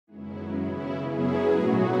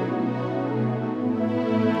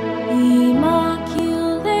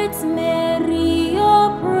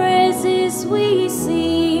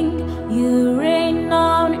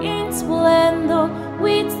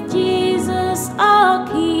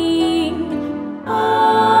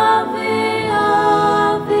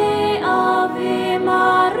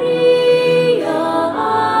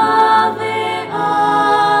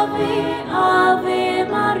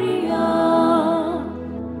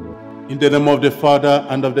In the name of the Father,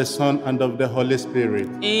 and of the Son, and of the Holy Spirit.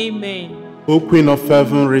 Amen. O Queen of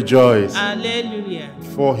Heaven, rejoice. Alleluia.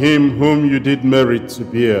 For him whom you did merit to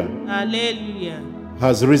bear Alleluia.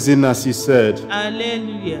 has risen as he said.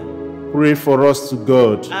 Alleluia. Pray for us to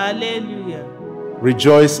God. Alleluia.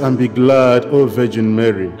 Rejoice and be glad, O Virgin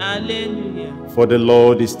Mary, Alleluia. for the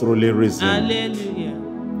Lord is truly risen. Alleluia.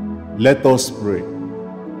 Let us pray.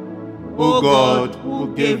 O God,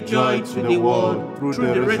 who gave joy to the world through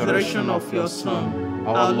the resurrection of your Son,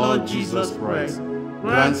 our Lord Jesus Christ,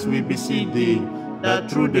 grant, we beseech thee,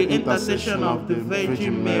 that through the intercession of the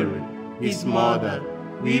Virgin Mary, his mother,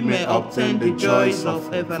 we may obtain the joys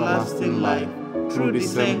of everlasting life, through the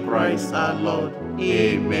same Christ our Lord.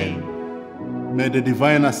 Amen. May the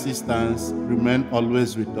divine assistance remain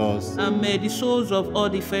always with us. And may the souls of all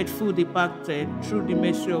the faithful departed, through the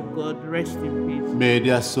mercy of God, rest in peace. May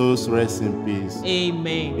their souls rest in peace.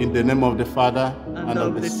 Amen. In the name of the Father, And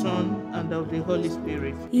of the Son, and of the Holy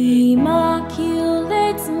Spirit.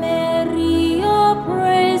 Immaculate Mary, your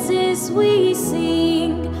praises we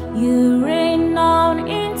sing. You reign down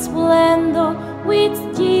in splendor with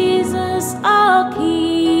Jesus our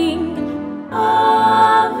King.